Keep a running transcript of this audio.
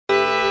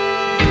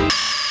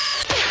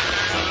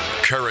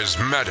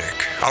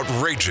Charismatic,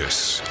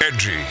 outrageous,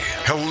 edgy,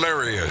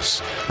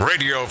 hilarious.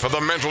 Radio for the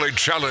mentally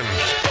challenged.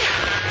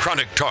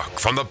 Chronic talk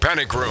from the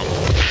panic room.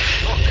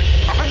 Look,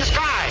 up in the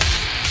sky.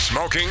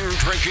 Smoking,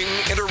 drinking,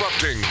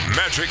 interrupting.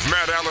 Magic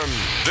Matt Allen.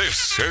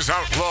 This is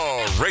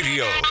Outlaw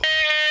Radio.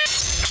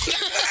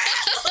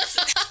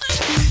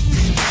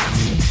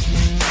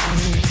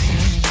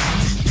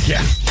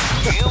 Yeah.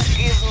 You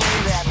give me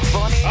that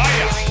funny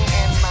feeling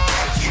in my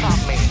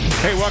tummy.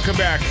 Hey, welcome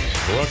back.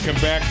 Welcome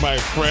back, my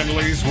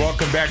friendlies.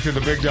 Welcome back to the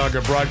Big Dog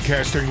of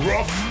Broadcasting.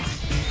 Ruff.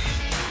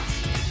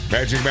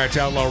 Magic Matt's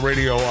Outlaw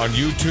Radio on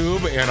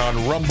YouTube and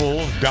on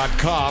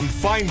Rumble.com.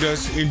 Find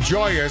us,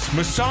 enjoy us,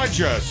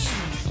 massage us.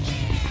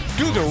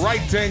 Do the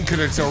right thing because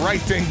it's the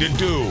right thing to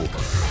do.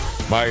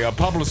 My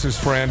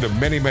publicist friend of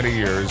many, many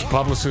years,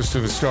 publicist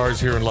to the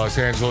stars here in Los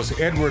Angeles,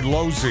 Edward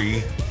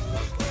Losey,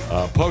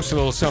 posted a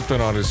little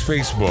something on his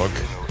Facebook.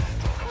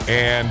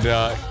 And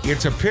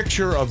it's a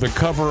picture of the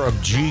cover of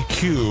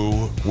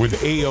GQ with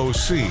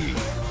AOC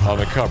on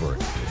the cover.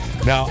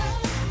 Now,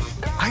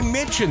 I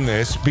mention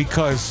this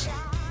because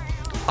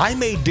I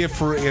may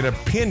differ in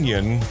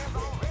opinion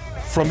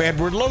from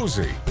Edward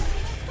Losey.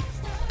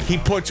 He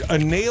puts a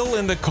nail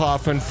in the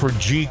coffin for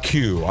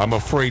GQ. I'm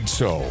afraid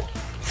so.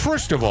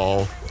 First of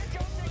all,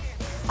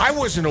 I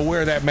wasn't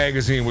aware that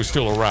magazine was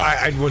still around.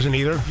 I wasn't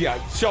either.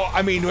 Yeah, so,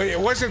 I mean, it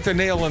wasn't the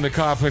nail in the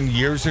coffin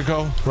years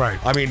ago? Right.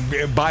 I mean,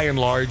 by and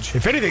large.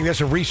 If anything,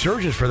 that's a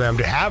resurgence for them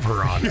to have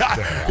her on.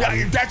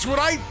 Yeah, that's what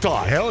I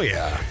thought. Hell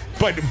yeah.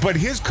 But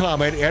his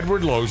comment,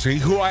 Edward Losey,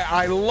 who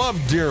I love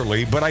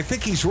dearly, but I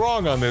think he's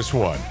wrong on this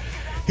one.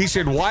 He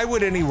said, why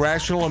would any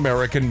rational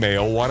American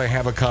male want to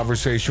have a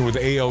conversation with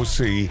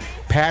AOC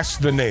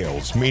past the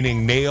nails,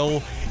 meaning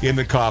nail in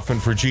the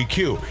coffin for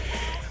GQ?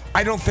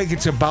 I don't think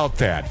it's about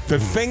that. The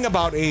thing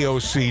about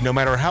AOC, no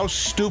matter how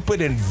stupid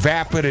and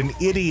vapid and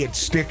idiot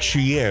stick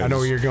she is. I know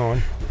where you're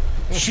going.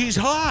 She's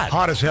hot.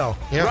 Hot as hell.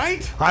 Yep.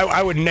 Right?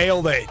 I would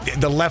nail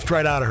the left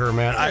right out of her,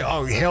 man.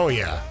 Oh, hell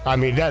yeah. I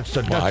mean, that's...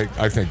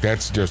 I think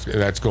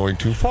that's going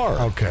too far.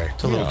 Okay.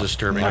 It's a little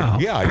disturbing.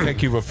 I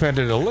think you've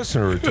offended a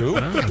listener or two.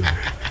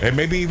 And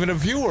maybe even a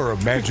viewer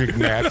of Magic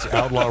Matt's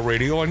Outlaw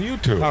Radio on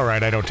YouTube. All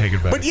right, I don't take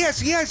it back. But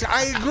yes,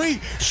 I agree.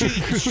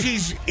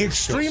 She's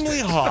extremely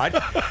hot.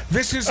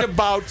 This is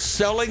about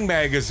selling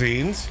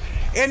magazines.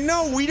 And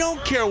no, we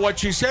don't care what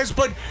she says,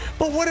 but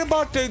what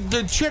about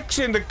the chicks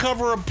in the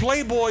cover of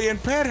Playboy and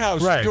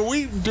Penthouse? Right. Do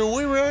we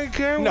really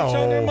care what's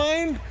on their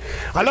mind?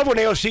 I love when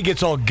AOC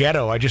gets all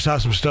ghetto. I just saw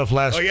some stuff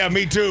last. Oh yeah,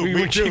 me too.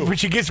 When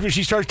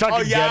she starts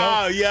talking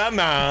ghetto. Yeah,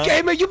 man.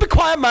 Hey man, you be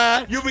quiet,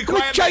 man. You be Let me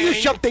quiet, tell you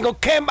man. something,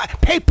 okay?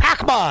 Hey,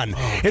 Pac-Man.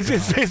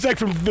 It's like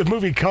from the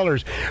movie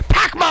Colors.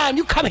 Pac-Man,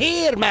 you come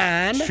here,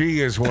 man.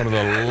 She is one of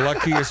the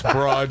luckiest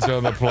broads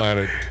on the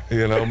planet.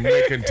 You know,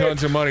 making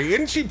tons of money.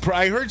 Isn't she?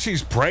 I heard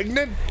she's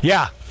pregnant.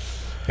 Yeah.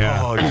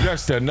 Oh,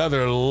 just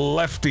another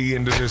lefty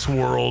into this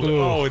world.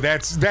 Oh,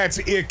 that's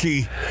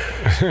icky.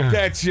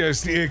 That's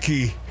just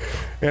icky.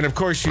 And of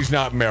course, she's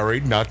not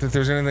married. Not that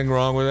there's anything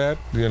wrong with that.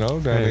 You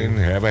know, I mean,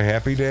 have a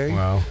happy day.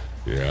 Wow.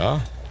 Yeah.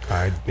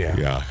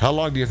 Yeah. How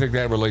long do you think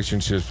that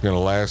relationship's going to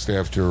last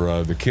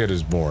after the kid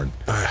is born?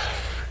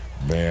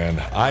 Man,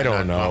 I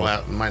don't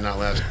know. Might not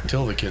last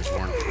till the kid's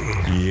born.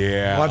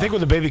 Yeah. Well, I think when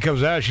the baby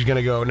comes out, she's going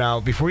to go, now,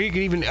 before you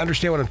can even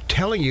understand what I'm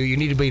telling you, you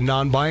need to be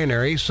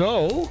non-binary,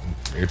 so...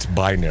 It's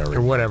binary.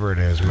 Or whatever it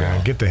is,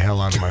 man. Get the hell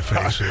out of my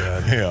face.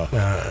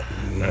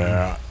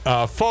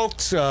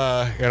 Folks,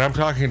 and I'm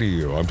talking to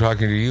you. I'm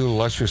talking to you,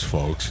 luscious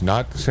folks,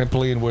 not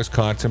simply in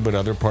Wisconsin, but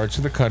other parts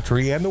of the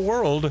country and the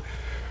world,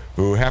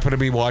 who happen to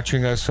be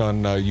watching us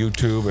on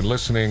YouTube and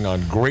listening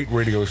on great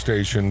radio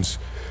stations,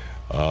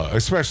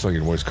 especially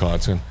in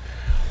Wisconsin.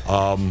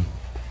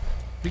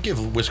 You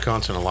give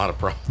Wisconsin a lot of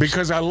problems.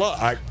 Because I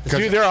love...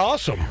 Dude, they're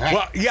awesome.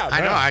 Well, yeah.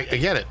 I know. I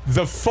get it.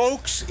 The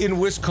folks in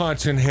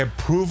Wisconsin have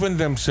proven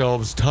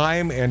themselves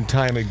time and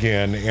time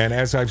again, and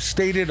as I've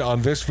stated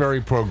on this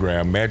very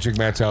program, Magic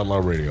Matt's Outlaw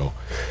Radio,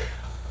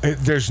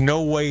 there's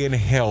no way in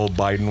hell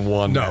Biden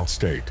won that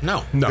state.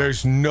 No.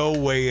 There's no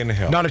way in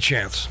hell. Not a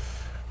chance.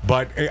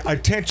 But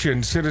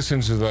attention,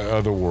 citizens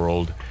of the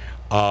world,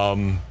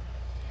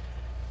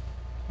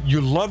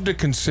 you love to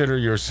consider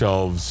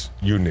yourselves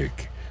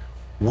unique.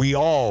 We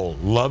all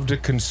love to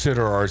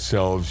consider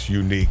ourselves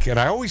unique. And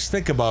I always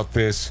think about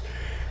this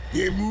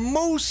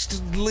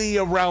mostly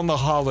around the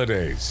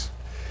holidays,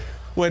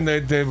 when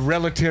the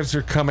relatives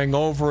are coming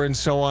over and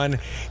so on.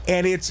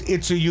 And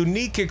it's a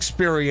unique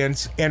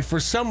experience. And for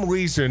some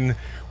reason,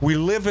 we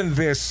live in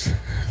this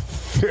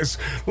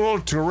little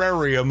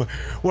terrarium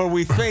where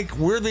we think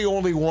we're the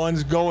only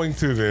ones going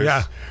through this.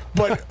 Yeah.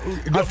 But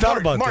I thought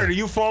about Mark, that. are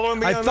you following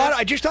me on that?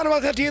 I just thought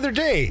about that the other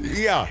day.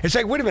 Yeah. It's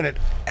like, wait a minute.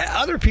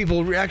 Other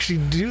people actually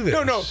do this.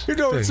 No.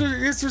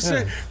 It's just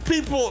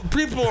people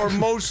are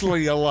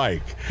mostly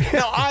alike.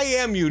 Now, I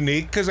am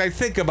unique because I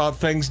think about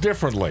things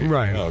differently.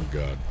 Right. Oh,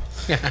 God.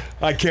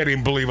 I can't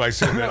even believe I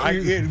said that.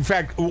 In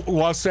fact,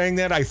 while saying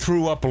that, I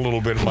threw up a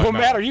little bit in my Well,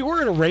 mouth. Matt, are you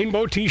wearing a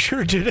rainbow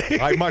T-shirt today?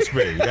 I must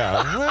be,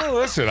 yeah. Well,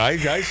 listen,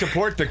 I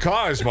support the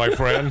cause, my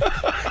friend.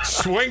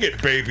 Swing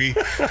it, baby.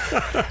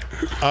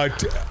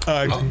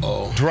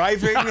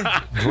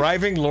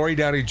 Driving Lori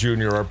Downey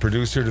Jr., our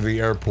producer, to the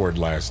airport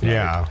last night.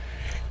 Yeah.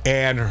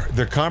 And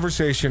the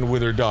conversation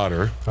with her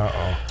daughter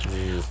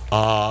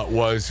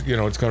was,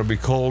 it's going to be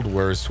cold,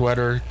 wear a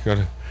sweater.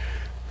 And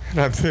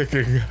I'm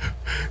thinking,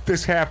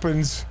 this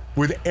happens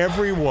with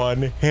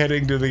everyone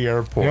heading to the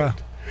airport. Yeah.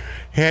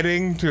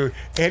 Heading to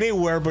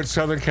anywhere but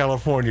Southern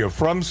California,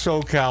 from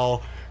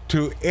SoCal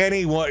to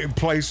any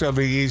place on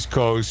the East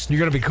Coast. You're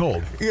going to be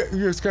cold. Yeah,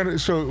 it's gonna.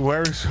 So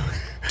where?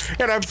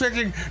 And I'm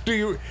thinking, do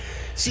you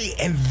see?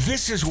 And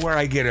this is where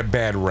I get a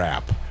bad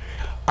rap.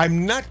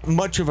 I'm not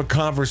much of a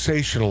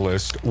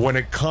conversationalist when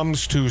it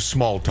comes to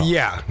small talk.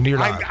 Yeah, you're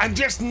not. I'm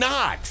just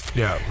not.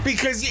 Yeah.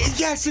 Because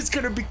yes, it's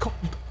gonna be cold.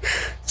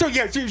 So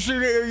yes, you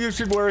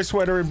should wear a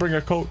sweater and bring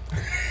a coat.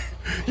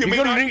 You're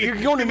going to New York.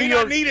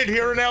 Not need it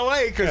here in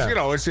L.A.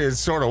 because it's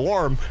sort of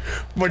warm,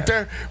 but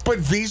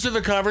these are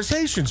the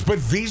conversations.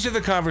 But these are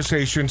the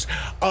conversations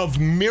of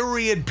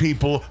myriad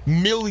people,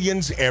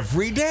 millions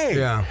every day.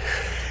 Yeah.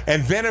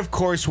 And then, of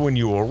course, when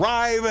you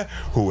arrive,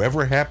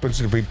 whoever happens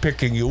to be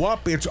picking you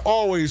up, it's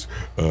always,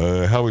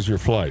 how was your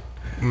flight?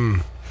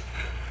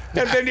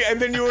 And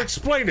then you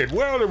explain it.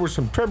 Well, there was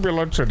some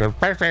turbulence, and then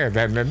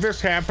this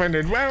happened,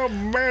 and well,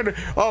 man,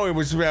 it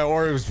was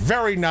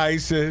very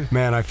nice.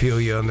 Man, I feel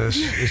you on this.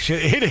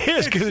 It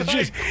is because it's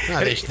just.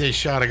 They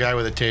shot a guy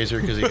with a taser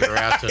because he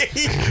harassed a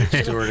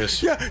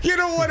stewardess. Yeah, you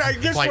know what? I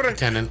guess Flight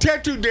attendant.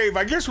 Tattoo Dave.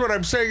 I guess what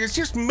I'm saying is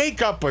just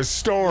make up a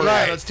story.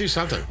 Right. Let's do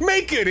something.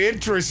 Make it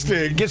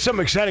interesting. Get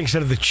something exciting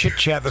instead of the chit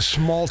chat, the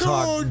small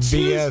talk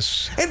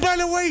BS. And by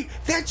the way,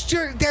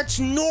 that's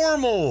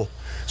normal.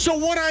 So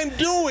what I'm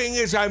doing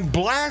is I'm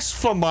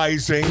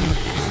blasphemizing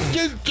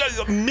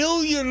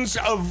millions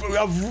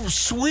of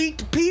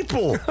sweet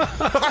people.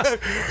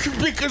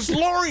 Because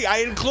Lori,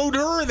 I include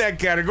her in that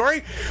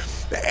category.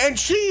 And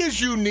she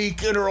is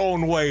unique in her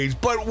own ways.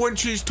 But when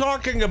she's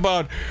talking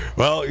about,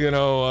 well,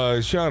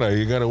 Shauna,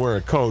 you got to wear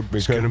a coat because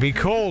It's going to be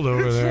cold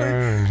over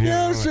there.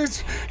 Yes,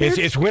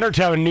 It's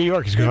wintertime in New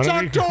York. It's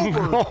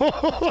October.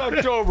 It's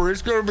October.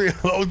 It's going to be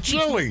a little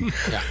chilly.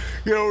 Yeah.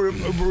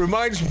 It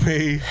reminds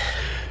me,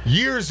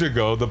 years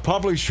ago, the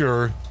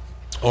publisher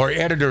or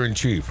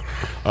editor-in-chief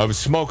of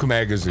Smoke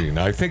Magazine,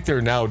 I think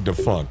they're now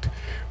defunct,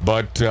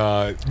 but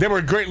they were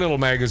a great little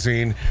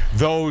magazine,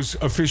 those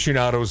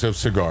aficionados of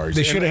cigars.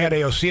 They should have had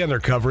AOC on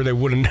their cover. They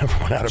would have never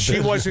went out of business.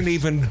 She wasn't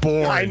even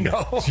born. I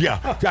know.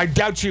 Yeah, I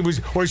doubt she was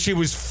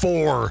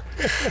 4.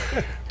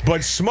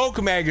 But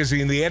Smoke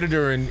Magazine, the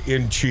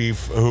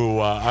editor-in-chief, who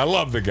I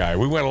love the guy.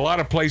 We went a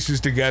lot of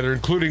places together,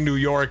 including New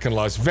York and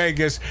Las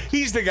Vegas.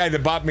 He's the guy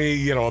that bought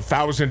me,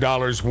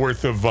 $1,000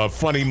 worth of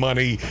funny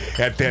money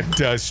at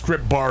that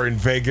strip bar in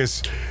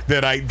Vegas.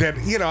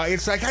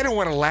 It's like I don't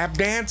want to lap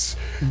dance,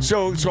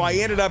 so I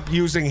ended up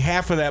using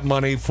half of that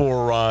money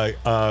for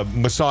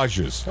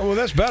massages. Oh, well,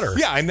 that's better.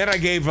 Yeah, and then I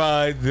gave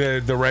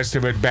the rest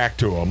of it back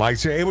to him. I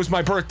say it was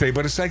my birthday,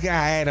 but it's like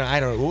I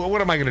don't. What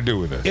am I going to do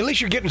with it? At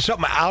least you're getting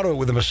something out of it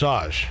with a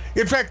massage.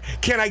 In fact,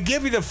 can I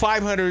give you the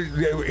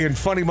 $500 in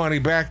funny money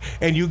back,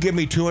 and you give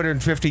me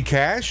 $250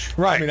 cash?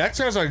 Right. I mean, that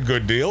sounds like a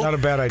good deal. Not a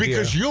bad idea.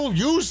 Because you'll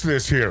use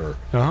this here.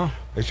 Uh-huh.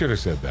 I should have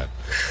said that.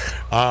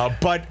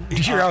 But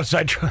You're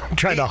outside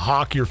trying to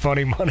hawk your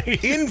funny money.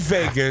 In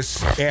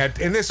Vegas, and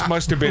this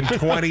must have been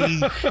 20.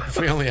 If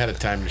we only had a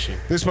time machine.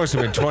 This must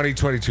have been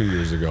 22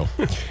 years ago.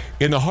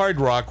 In the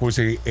Hard Rock was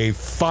a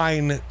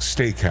fine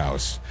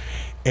steakhouse.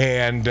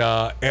 And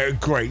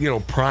great,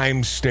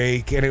 prime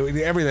steak, and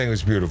everything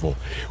was beautiful.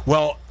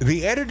 Well,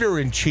 the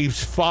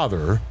editor-in-chief's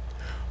father,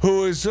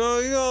 who is a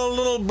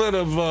little bit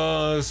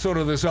of sort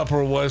of this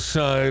Upper West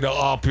Side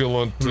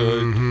opulent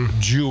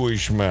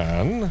Jewish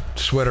man.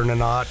 Sweater and a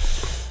knot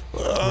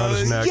around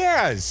his neck.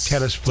 Yes.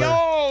 Tennis player.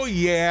 Oh,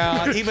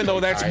 yeah, even though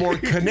that's more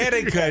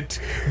Connecticut,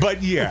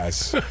 but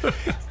yes.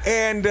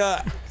 And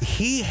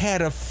he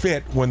had a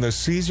fit when the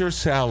Caesar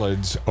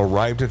salads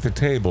arrived at the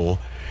table,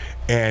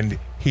 and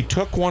he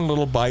took one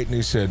little bite and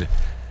he said,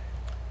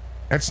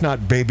 "That's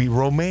not baby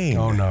Romaine."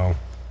 Oh, no.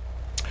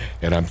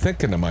 And I'm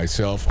thinking to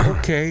myself,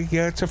 okay,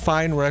 yeah, it's a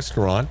fine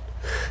restaurant,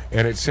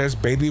 and it says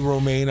baby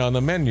Romaine on the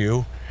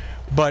menu,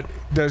 but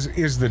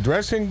is the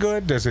dressing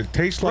good? Does it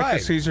taste like a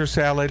Caesar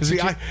salad?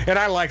 See,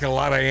 I like a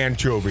lot of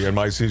anchovy in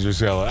my Caesar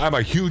salad. I'm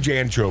a huge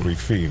anchovy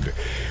fiend,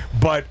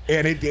 but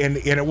and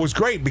it was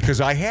great because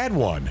I had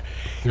one,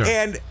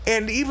 and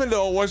even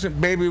though it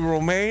wasn't baby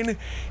Romaine,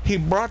 he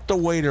brought the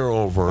waiter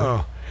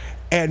over.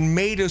 And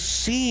made a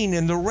scene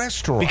in the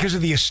restaurant because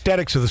of the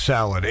aesthetics of the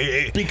salad.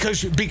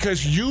 Because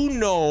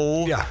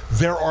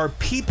there are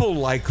people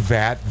like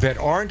that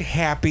aren't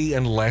happy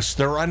unless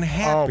they're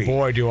unhappy. Oh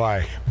boy, do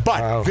I!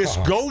 But this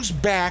goes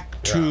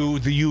back to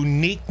the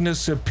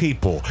uniqueness of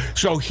people.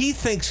 So he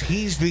thinks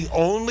he's the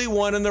only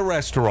one in the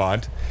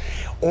restaurant.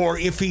 or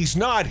if he's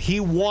not, he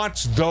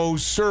wants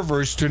those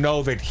servers to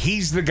know that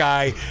he's the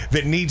guy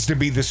that needs to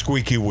be the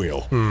squeaky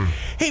wheel.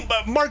 Hey,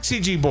 but Mark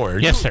C.G. Boyer,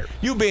 Yes, sir.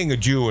 You being a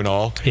Jew and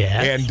all,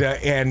 Yes.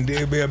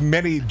 and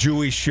many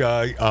Jewish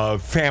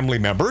family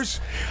members,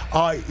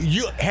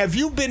 have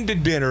you been to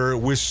dinner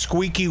with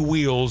squeaky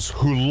wheels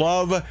who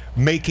love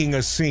making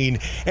a scene?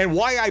 And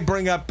why I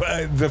bring up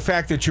the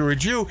fact that you're a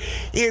Jew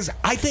is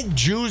I think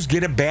Jews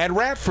get a bad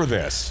rap for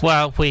this.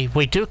 Well, we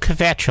do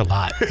kvetch a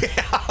lot.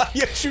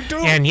 Yes, you do.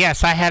 And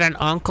yes, I had an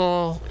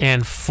uncle,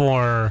 and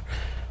for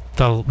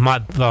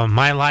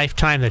my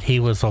lifetime that he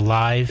was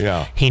alive,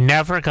 he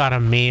never got a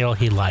meal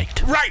he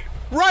liked.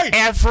 Right.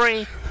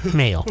 Every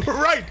meal.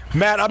 Right.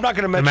 Matt, I'm not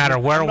going to mention. No matter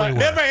where we were.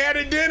 Never had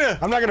a dinner.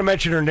 I'm not going to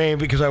mention her name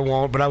because I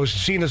won't. But I was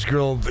seeing this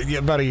girl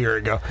about a year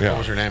ago. Yeah. What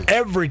was her name?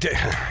 Every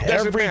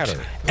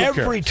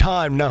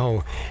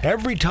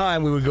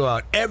time we would go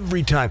out,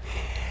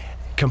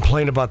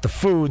 complain about the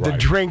food, the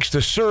drinks,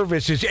 the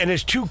service, and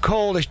it's too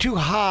cold, it's too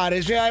hot.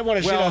 I want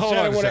to sit outside.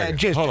 I want to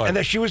just. And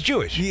that she was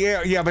Jewish.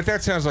 Yeah, but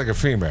that sounds like a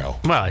female.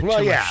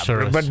 Well, yeah,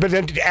 but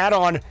then to add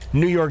on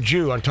New York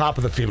Jew on top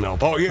of the female.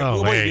 Oh yeah.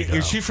 Oh, Wait, there you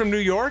is she from New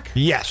York?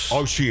 Yes.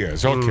 Oh, she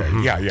is. Okay.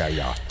 Mm-hmm.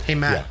 Yeah. Hey,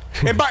 Matt.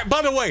 Yeah. And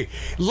by the way,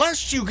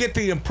 lest you get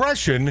the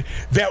impression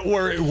that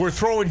we're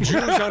throwing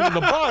Jews under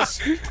the bus,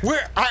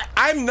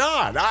 I'm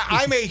not.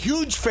 I'm a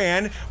huge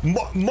fan.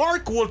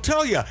 Mark will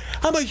tell you,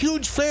 I'm a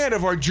huge fan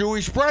of our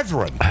Jewish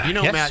brethren. You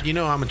know, Yes. Matt, you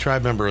know I'm a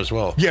tribe member as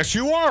well. Yes,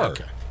 you are.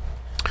 Okay.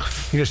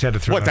 You just had to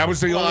throw. What? That was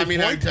the Well, only I mean,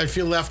 point. I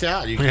feel left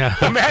out. You, Yeah.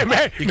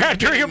 Matt,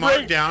 during your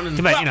break. down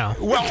and But, you know.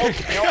 Well,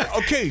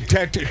 okay,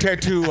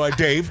 Tattoo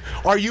Dave,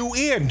 are you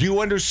in? Do you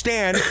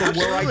understand from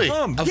where I Absolutely.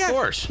 come? Of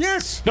course.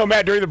 Yes. No,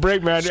 Matt, during the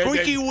break, man.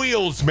 Squeaky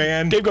wheels,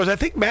 man. Dave goes, I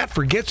think Matt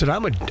forgets that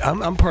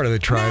I'm part of the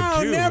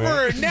tribe too.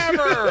 never. Man.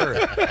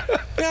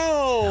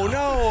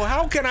 No.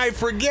 How can I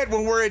forget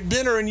when we're at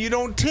dinner and you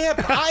don't tip?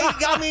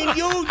 I mean,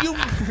 you.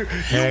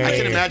 I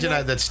can imagine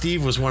that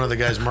Steve was one of the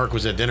guys Mark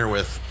was at dinner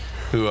with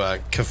who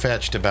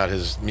kvetched about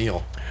his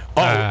meal.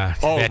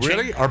 Kvetching?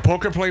 Really? Our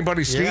poker playing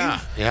buddy Steve?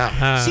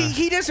 Yeah. See,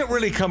 he doesn't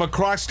really come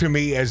across to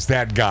me as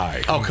that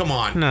guy. Oh, come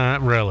on. No,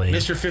 not really.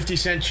 Mr.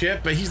 50-cent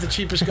chip, but he's the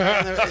cheapest guy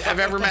I've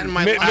ever met in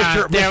my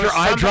life. there was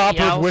somebody Eyedropper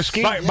else-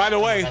 whiskey. By the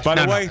way,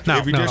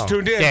 if you just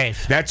tuned in,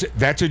 Dave.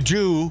 that's a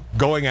Jew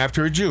going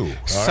after a Jew. All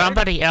right?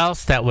 Somebody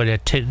else that would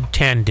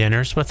attend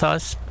dinners with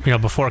us,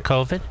 before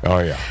COVID, Oh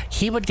yeah.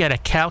 he would get a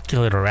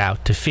calculator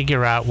out to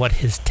figure out what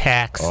his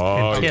tax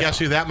and tip. Guess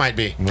who that might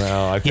be?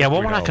 Well, I think Yeah, well,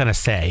 we we're not know. going to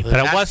say, but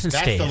it wasn't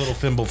That's Steve. the little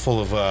thimble full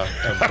of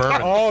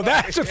bourbon. Oh,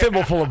 that's a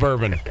thimble full of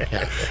bourbon.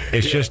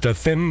 It's just a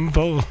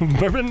thimble of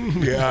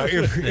bourbon. Yeah,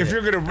 if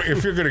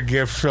you're gonna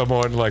gift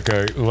someone like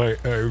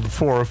 4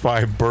 or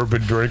 5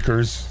 bourbon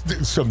drinkers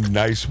some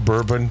nice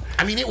bourbon.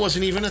 I mean, it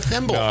wasn't even a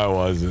thimble. No, I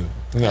wasn't.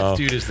 No. That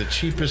dude is the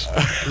cheapest.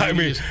 I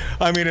mean,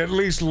 at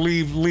least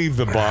leave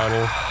the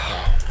bottle,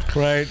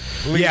 right?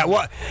 Yeah,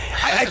 well,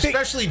 I think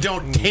Especially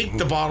don't take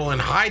the bottle and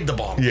hide the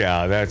bottle.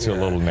 Yeah, that's a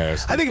little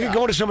nasty. I think if you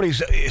go to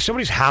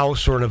somebody's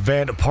house or an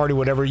event, a party,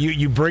 whatever,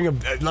 you bring a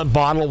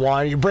bottle of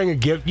wine, you bring a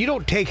gift. You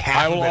don't take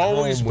half. I will of it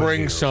always home with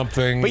bring you.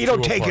 something. But you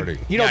don't to a take party. it.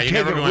 You don't you take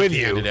never it go with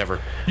empty-handed you. ever.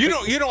 You know,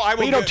 I will.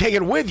 But you don't take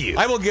it with you.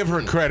 I will give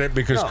her credit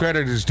because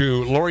credit is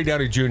due. Lori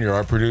Downey Jr.,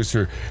 our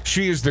producer,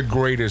 she is the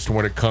greatest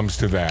when it comes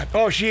to that.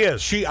 Oh, she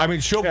is. She'll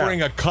Yeah.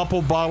 bring a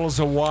couple bottles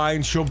of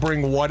wine. She'll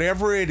bring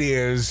whatever it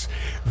is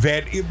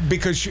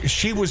because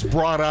she was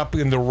brought up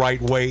in the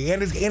right way,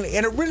 and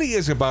it really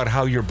is about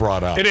how you're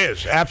brought up. It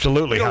is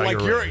absolutely You know, how like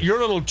you're. your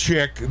little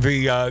chick,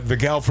 the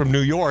gal from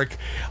New York.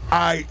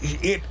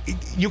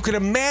 You can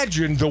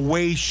imagine the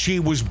way she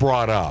was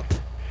brought up.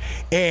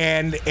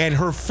 And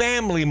her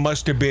family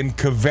must have been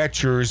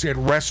kvetchers at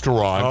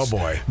restaurants. Oh,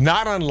 boy.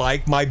 Not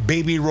unlike my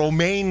baby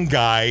Romaine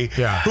guy,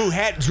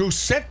 who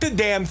sent the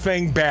damn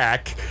thing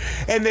back,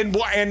 and then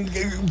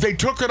they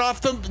took it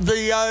off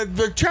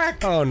the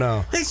check. Oh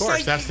no! Of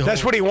course,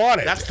 That's what he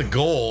wanted. That's the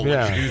goal.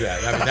 Yeah. To do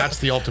that. I mean, that's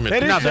the ultimate.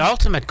 No, the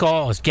ultimate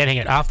goal is getting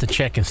it off the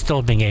check and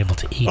still being able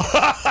to eat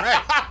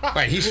it.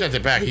 Right. He sent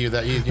it back.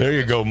 There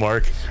you go,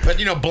 Mark. But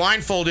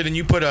blindfolded, and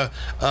you put a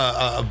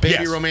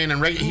baby Romaine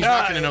and regular. He's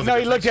not going to know. No,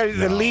 he looked at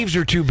it. The leaves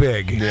are too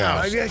big.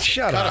 Yeah.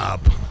 Shut up.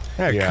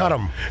 Yeah, cut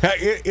them.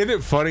 Isn't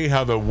it funny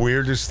how the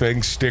weirdest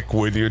things stick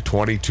with you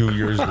 22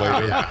 years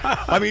later?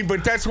 I mean,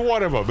 but that's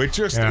one of them.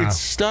 It's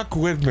stuck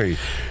with me.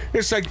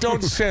 It's like,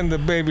 don't send the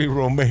baby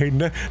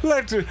Romaine.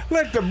 Let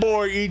the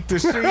boy eat the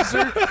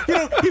Caesar.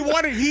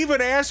 He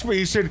even asked me.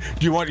 He said,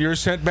 "Do you want yours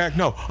sent back?"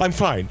 No, I'm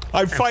fine.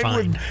 I'm fine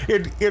with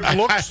it. It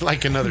looks I'd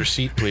like another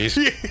seat, please.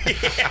 in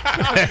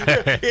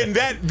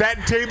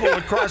that table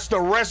across the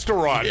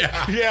restaurant.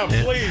 Yeah,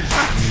 please.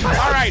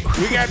 All right,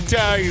 we got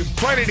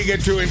plenty to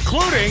get to,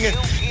 including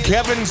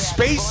Kevin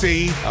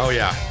Spacey. Oh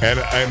yeah.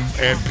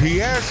 And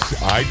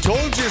P.S. I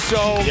told you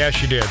so.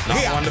 Yes, you did.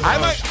 Hey,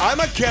 I'm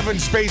a Kevin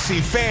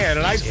Spacey fan,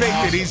 and I think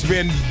that he's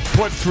been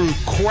put through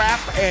crap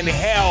and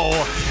hell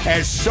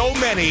as so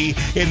many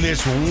in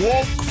this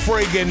woke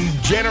friggin'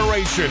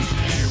 generation.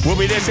 We'll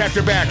be this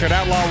after back on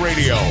Outlaw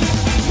Radio.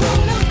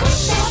 Roller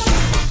coaster.